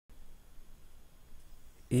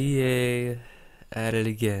EA at it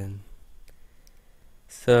again.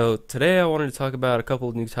 So today I wanted to talk about a couple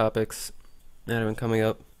of new topics that have been coming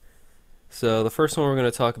up. So the first one we're going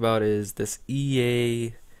to talk about is this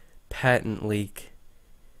EA patent leak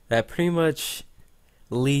that pretty much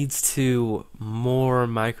leads to more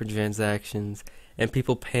microtransactions and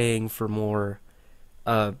people paying for more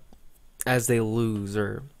uh, as they lose,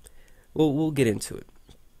 or we'll get into it.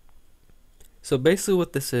 So basically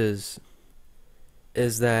what this is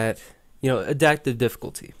that, adaptive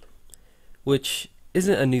difficulty, which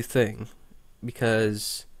isn't a new thing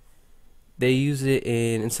because they use it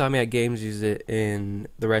in Insomniac Games use it in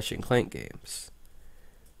the Ratchet and Clank games.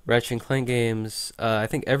 Ratchet and Clank games, I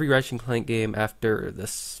think every Ratchet and Clank game after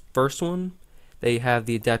this first one, they have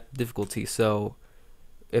the adaptive difficulty. So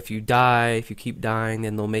if you die, if you keep dying,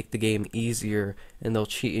 then they'll make the game easier and they'll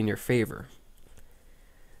cheat in your favor.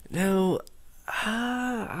 Now,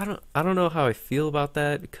 I don't know how I feel about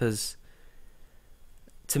that because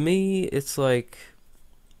to me it's like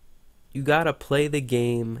you gotta play the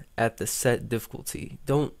game at the set difficulty.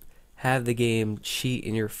 Don't have the game cheat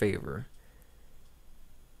in your favor.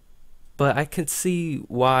 But I could see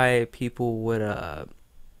why people would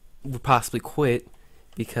possibly quit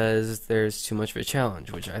because there's too much of a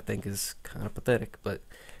challenge, which I think is kind of pathetic. But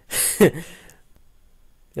the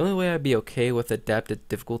only way I'd be okay with adaptive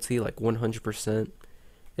difficulty, like 100%,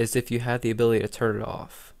 is if you had the ability to turn it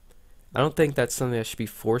off. I don't think that's something that should be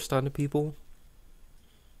forced onto people.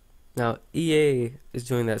 Now, EA is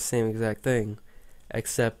doing that same exact thing,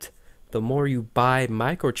 except the more you buy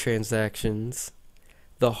microtransactions,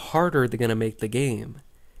 the harder they're going to make the game.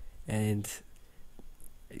 And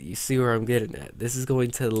you see where I'm getting at. This is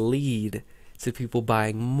going to lead to people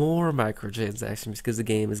buying more microtransactions because the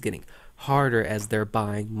game is getting harder as they're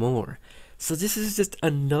buying more. So this is just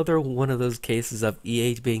another one of those cases of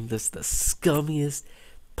EA being the scummiest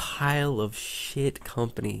pile of shit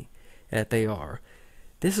company that they are.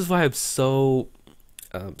 This is why I'm so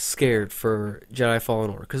scared for Jedi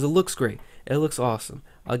Fallen Order, because it looks great. It looks awesome.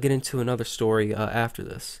 I'll get into another story after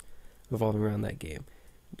this revolving around that game.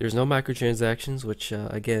 There's no microtransactions, which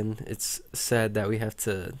again, it's sad that we have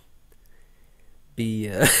to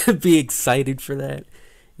be be excited for that.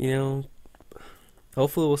 You know,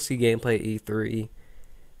 hopefully we'll see gameplay at E3,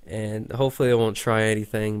 and hopefully they won't try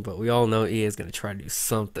anything. But we all know EA is gonna try to do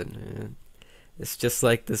something. Man. It's just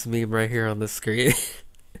like this meme right here on the screen.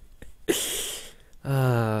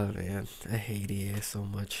 Oh man, I hate EA so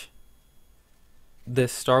much.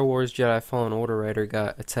 This Star Wars Jedi Fallen Order writer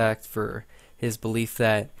got attacked for his belief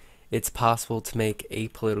that it's possible to make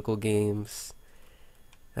apolitical games.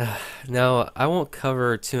 Now, I won't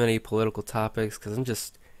cover too many political topics because I'm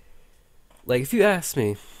just like, if you ask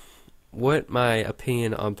me what my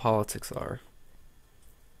opinion on politics are,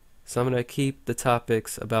 so I'm gonna keep the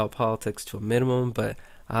topics about politics to a minimum, but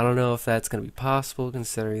I don't know if that's gonna be possible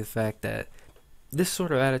considering the fact that this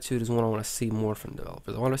sort of attitude is what I want to see more from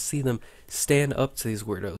developers. I want to see them stand up to these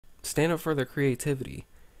weirdos, stand up for their creativity.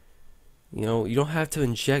 You know, you don't have to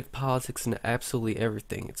inject politics into absolutely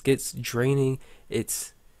everything. It gets draining.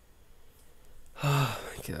 It's, oh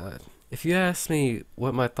my god. If you asked me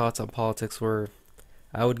what my thoughts on politics were,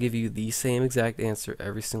 I would give you the same exact answer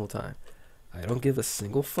every single time. I don't give a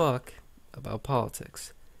single fuck about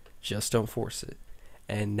politics. Just don't force it.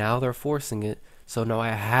 And now they're forcing it, so now I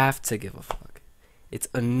have to give a fuck. It's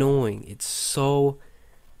annoying. It's so,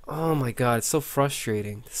 oh my god, it's so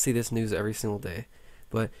frustrating to see this news every single day.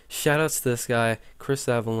 But shout outs to this guy, Chris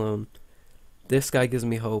Avallone. This guy gives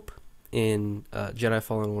me hope in Jedi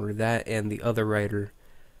Fallen Order. That and the other writer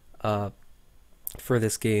for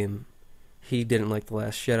this game, he didn't like The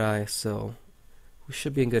Last Jedi, so we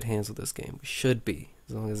should be in good hands with this game. We should be,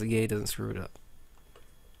 as long as the EA doesn't screw it up.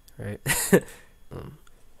 Right?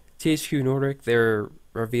 THQ Nordic, they're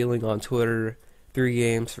revealing on Twitter 3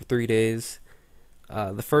 games for 3 days.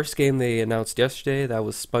 The first game they announced yesterday, that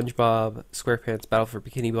was SpongeBob SquarePants Battle for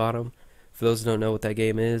Bikini Bottom. For those who don't know what that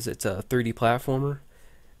game is, it's a 3D platformer,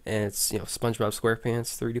 and it's, SpongeBob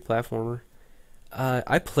SquarePants 3D platformer.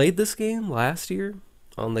 I played this game last year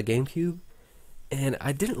on the GameCube, and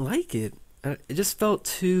I didn't like it. It just felt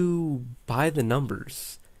too by the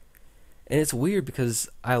numbers. And it's weird because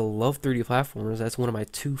I love 3D platformers. That's one of my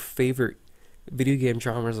 2 favorite video game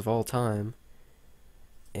genres of all time.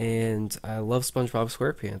 And I love SpongeBob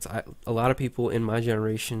SquarePants. A lot of people in my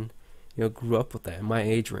generation, grew up with that. In my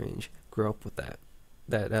age range, grew up with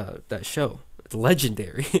that show. It's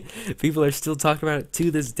legendary. People are still talking about it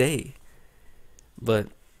to this day. But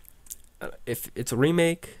if it's a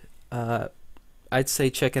remake, I'd say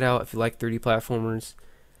check it out if you like 3D platformers.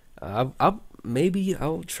 Maybe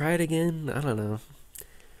I'll try it again. I don't know.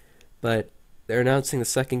 But they're announcing the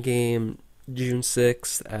second game June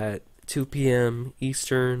 6th at 2 p.m.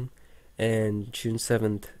 Eastern, and June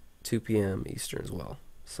 7th, 2 p.m. Eastern as well.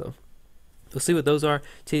 So we'll see what those are.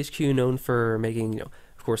 THQ known for making,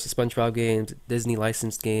 of course, the SpongeBob games, Disney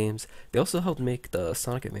licensed games. They also helped make the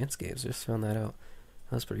Sonic Advance games. Just found that out.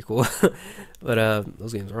 That was pretty cool. But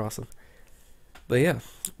those games are awesome. But yeah,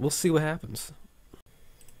 we'll see what happens.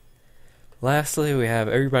 Lastly, we have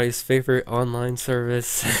everybody's favorite online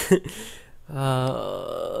service,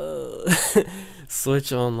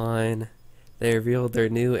 Switch Online. They revealed their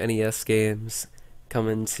new NES games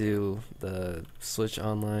coming to the Switch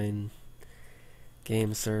Online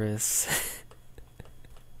game service.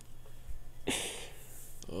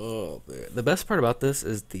 Oh man. The best part about this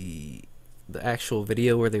is the actual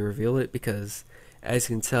video where they reveal it, because as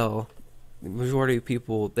you can tell, the majority of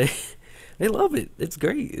people, they love it. It's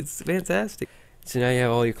great. It's fantastic. So now you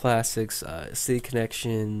have all your classics, City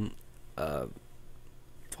Connection,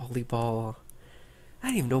 volleyball. I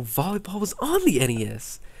didn't even know volleyball was on the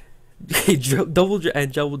NES. Double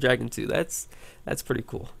Dragon 2. That's pretty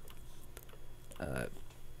cool.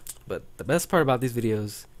 But the best part about these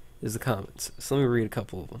videos is the comments. So let me read a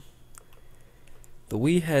couple of them. The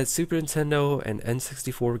Wii had Super Nintendo and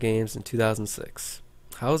N64 games in 2006.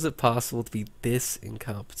 How is it possible to be this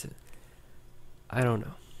incompetent? I don't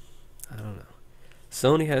know.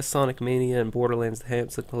 Sony has Sonic Mania and Borderlands the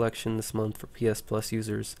Handsome Collection this month for PS Plus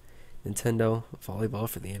users. Nintendo, volleyball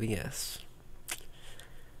for the NES.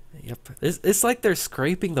 Yep. It's like they're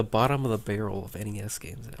scraping the bottom of the barrel of NES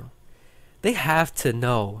games now. They have to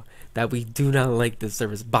know that we do not like this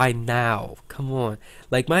service by now. Come on.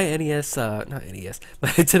 Like my NES, not NES, my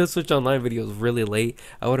Nintendo Switch Online video was really late.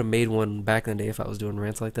 I would have made one back in the day if I was doing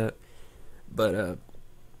rants like that. But,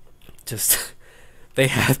 just, they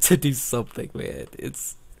have to do something, man.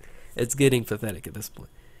 It's getting pathetic at this point.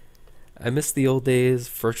 I miss the old days,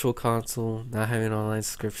 virtual console, not having an online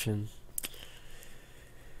subscription.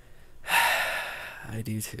 I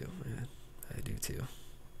do too, man. I do too.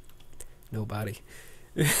 Nobody.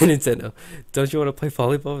 Nintendo, don't you want to play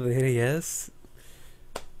volleyball with the NES?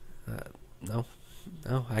 No,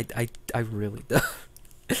 I really don't.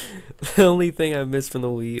 The only thing I miss from the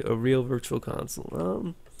Wii, a real virtual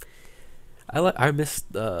console. I miss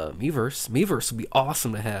Miiverse. Miiverse would be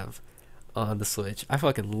awesome to have on the Switch. I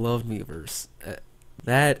fucking love Miiverse.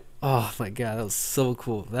 That, oh my god, that was so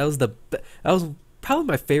cool. That was probably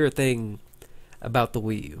my favorite thing about the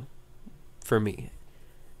Wii U for me.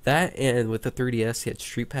 That, and with the 3DS, you had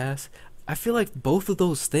Street Pass. I feel like both of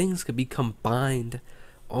those things could be combined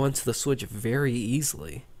onto the Switch very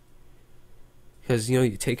easily. Because,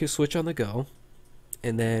 you take your Switch on the go,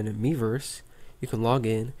 and then Miiverse, you can log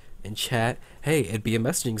in and chat. Hey, it'd be a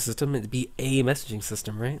messaging system. It'd be a messaging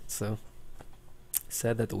system, right? So,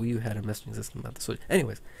 sad that the Wii U had a messaging system, not the Switch.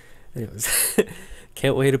 Anyways.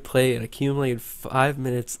 Can't wait to play and accumulate 5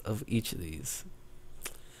 minutes of each of these.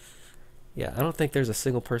 Yeah, I don't think there's a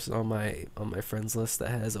single person on my friends list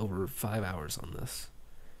that has over 5 hours on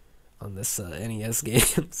this NES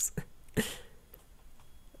games.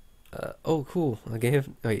 Oh cool,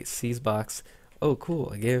 C's box. Oh cool,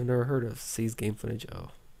 a game I've never heard of. C's game footage.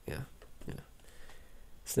 Oh yeah.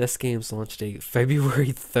 SNES games launch date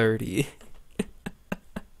February 30.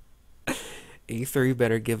 E3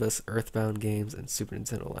 better give us Earthbound games and Super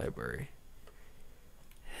Nintendo library.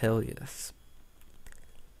 Hell yes.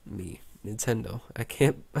 Me. Nintendo, I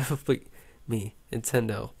can't.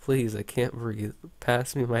 Nintendo, please, I can't breathe.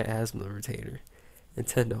 Pass me my asthma retainer.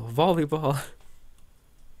 Nintendo, volleyball.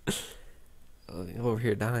 Oh, over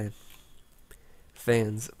here dying.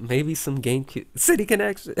 Fans, maybe some GameCube. City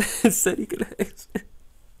Connection. City Connection.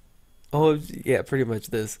 OMG, yeah, pretty much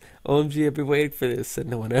this. OMG, I've been waiting for this,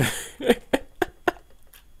 and no one ever.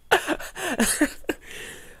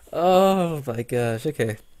 Oh my gosh,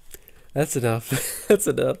 okay. That's enough. That's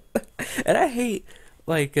enough. And I hate,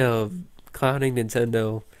 clowning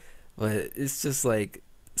Nintendo, but it's just like,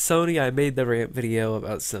 Sony, I made the rant video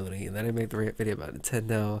about Sony, and then I made the rant video about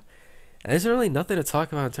Nintendo. And there's really nothing to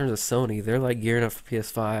talk about in terms of Sony. They're, gearing up for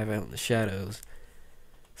PS5 out in the shadows.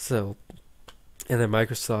 So, and then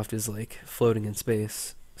Microsoft is, floating in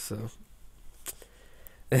space. So,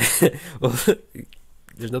 well,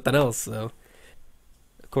 there's nothing else, so.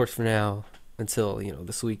 Of course, for now, until,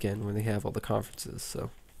 this weekend when they have all the conferences, so.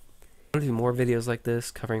 I'm going to do more videos like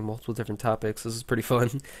this, covering multiple different topics. This is pretty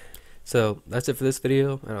fun. So, that's it for this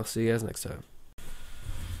video, and I'll see you guys next time.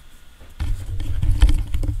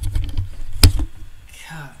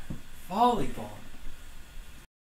 God, volleyball.